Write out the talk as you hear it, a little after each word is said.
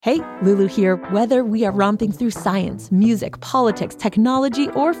Hey, Lulu here. Whether we are romping through science, music, politics, technology,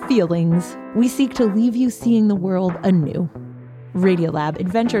 or feelings, we seek to leave you seeing the world anew. Radiolab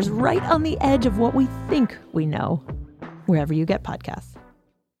adventures right on the edge of what we think we know, wherever you get podcasts.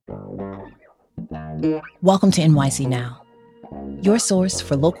 Welcome to NYC Now, your source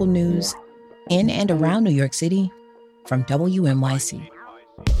for local news in and around New York City from WNYC.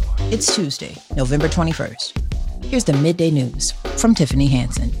 It's Tuesday, November 21st. Here's the Midday News from Tiffany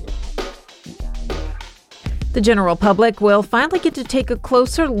Hansen. The general public will finally get to take a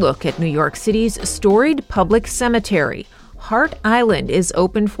closer look at New York City's storied public cemetery. Hart Island is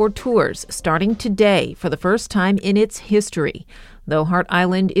open for tours starting today for the first time in its history. Though Hart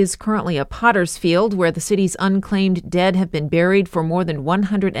Island is currently a potter's field where the city's unclaimed dead have been buried for more than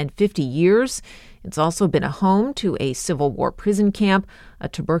 150 years, it's also been a home to a Civil War prison camp, a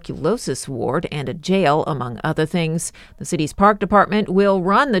tuberculosis ward, and a jail, among other things. The city's park department will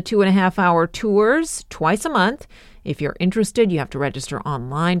run the 2.5-hour tours twice a month. If you're interested, you have to register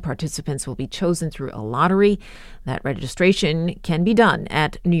online. Participants will be chosen through a lottery. That registration can be done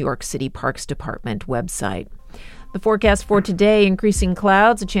at New York City Parks Department website. The forecast for today, increasing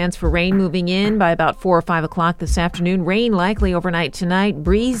clouds, a chance for rain moving in by about 4 or 5 o'clock this afternoon. Rain likely overnight tonight,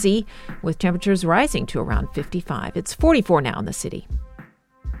 breezy, with temperatures rising to around 55. It's 44 now in the city.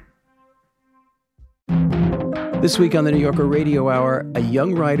 This week on the New Yorker Radio Hour, a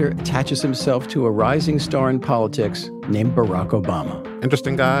young writer attaches himself to a rising star in politics named Barack Obama.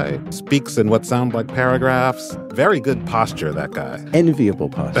 Interesting guy, speaks in what sound like paragraphs. Very good posture, that guy. Enviable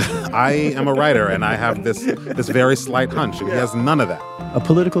posture. I am a writer, and I have this very slight hunch, and he has none of that. A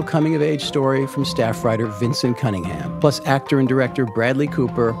political coming-of-age story from staff writer Vincent Cunningham, plus actor and director Bradley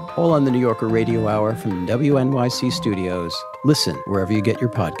Cooper, all on the New Yorker Radio Hour from WNYC Studios. Listen wherever you get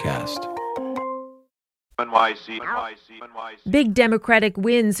your podcast. Big Democratic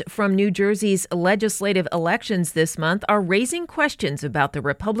wins from New Jersey's legislative elections this month are raising questions about the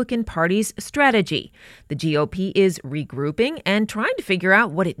Republican Party's strategy. The GOP is regrouping and trying to figure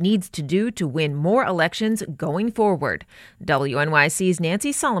out what it needs to do to win more elections going forward. WNYC's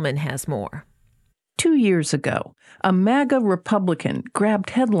Nancy Solomon has more. 2 years ago, a MAGA Republican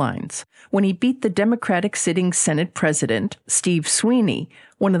grabbed headlines when he beat the Democratic sitting Senate President, Steve Sweeney,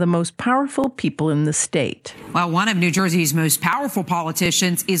 one of the most powerful people in the state. Well, one of New Jersey's most powerful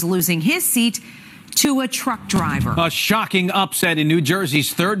politicians is losing his seat to a truck driver. A shocking upset in New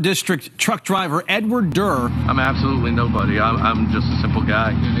Jersey's 3rd District truck driver Edward Durr. I'm absolutely nobody. I'm just a simple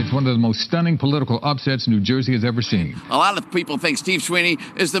guy. It's one of the most stunning political upsets New Jersey has ever seen. A lot of people think Steve Sweeney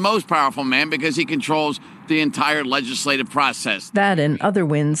is the most powerful man because he controls the entire legislative process. That and other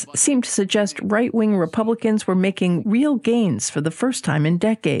wins seem to suggest right-wing Republicans were making real gains for the first time in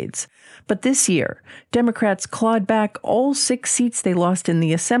decades. But this year, Democrats clawed back all 6 seats they lost in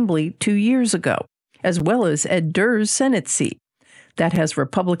the Assembly 2 years ago, as well as Ed Durr's Senate seat. That has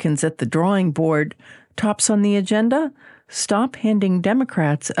Republicans at the drawing board. Tops on the agenda? Stop handing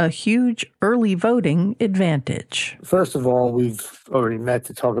Democrats a huge early voting advantage. First of all, we've already met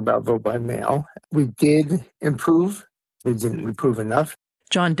to talk about vote by mail. We did improve. We didn't improve enough.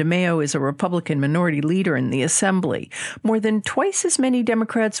 John DeMeo is a Republican minority leader in the Assembly. More than twice as many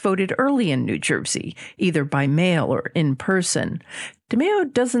Democrats voted early in New Jersey, either by mail or in person.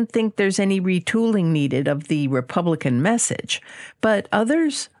 DeMeo doesn't think there's any retooling needed of the Republican message, but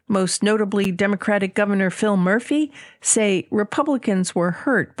others, most notably Democratic Governor Phil Murphy, say Republicans were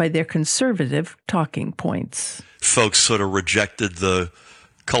hurt by their conservative talking points. Folks sort of rejected the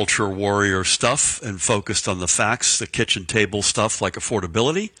culture warrior stuff and focused on the facts, the kitchen table stuff like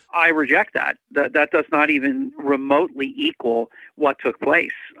affordability. I reject that. That does not even remotely equal what took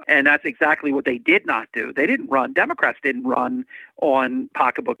place. And that's exactly what they did not do. They didn't run. Democrats didn't run on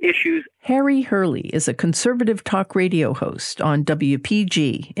pocketbook issues. Harry Hurley is a conservative talk radio host on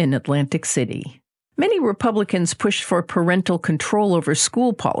WPG in Atlantic City. Many Republicans pushed for parental control over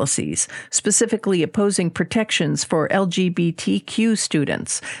school policies, specifically opposing protections for LGBTQ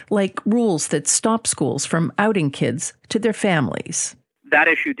students, like rules that stop schools from outing kids to their families. That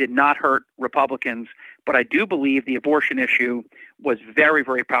issue did not hurt Republicans, but I do believe the abortion issue was very,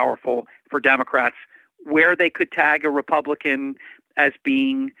 very powerful for Democrats, where they could tag a Republican as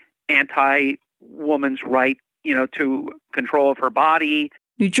being anti-woman's right, to control of her body.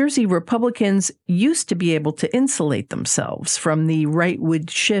 New Jersey Republicans used to be able to insulate themselves from the rightward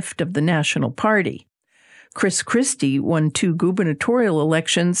shift of the national party. Chris Christie won 2 gubernatorial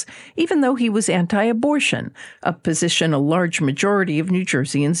elections, even though he was anti-abortion, a position a large majority of New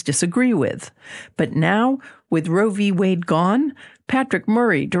Jerseyans disagree with. But now, with Roe v. Wade gone, Patrick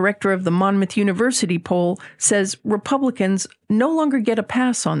Murray, director of the Monmouth University poll, says Republicans no longer get a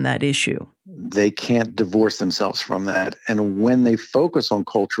pass on that issue. They can't divorce themselves from that. And when they focus on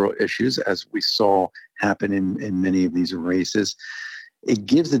cultural issues, as we saw happen in many of these races, it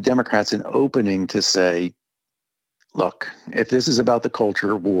gives the Democrats an opening to say, look, if this is about the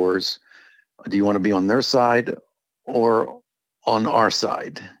culture wars, do you want to be on their side or on our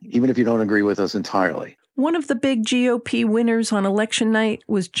side, even if you don't agree with us entirely? One of the big GOP winners on election night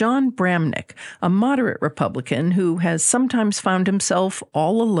was John Bramnick, a moderate Republican who has sometimes found himself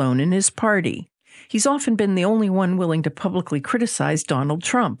all alone in his party. He's often been the only one willing to publicly criticize Donald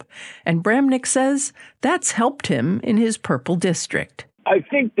Trump, and Bramnick says that's helped him in his purple district. I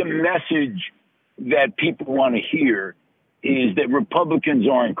think the message that people want to hear is that Republicans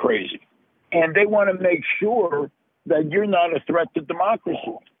aren't crazy, and they want to make sure that you're not a threat to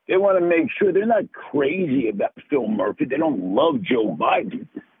democracy. They want to make sure they're not crazy about Phil Murphy. They don't love Joe Biden,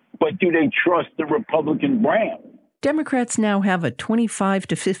 but do they trust the Republican brand? Democrats now have a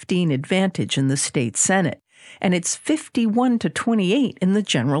 25-15 advantage in the state Senate, and it's 51-28 in the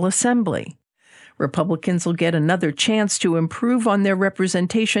General Assembly. Republicans will get another chance to improve on their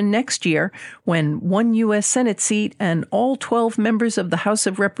representation next year when one U.S. Senate seat and all 12 members of the House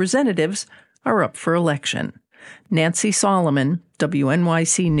of Representatives are up for election. Nancy Solomon,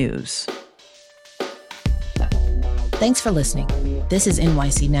 WNYC News. Thanks for listening. This is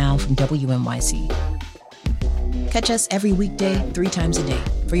NYC Now from WNYC. Catch us every weekday, 3 times a day,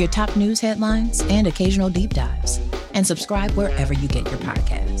 for your top news headlines and occasional deep dives. And subscribe wherever you get your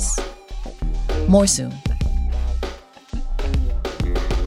podcasts. More soon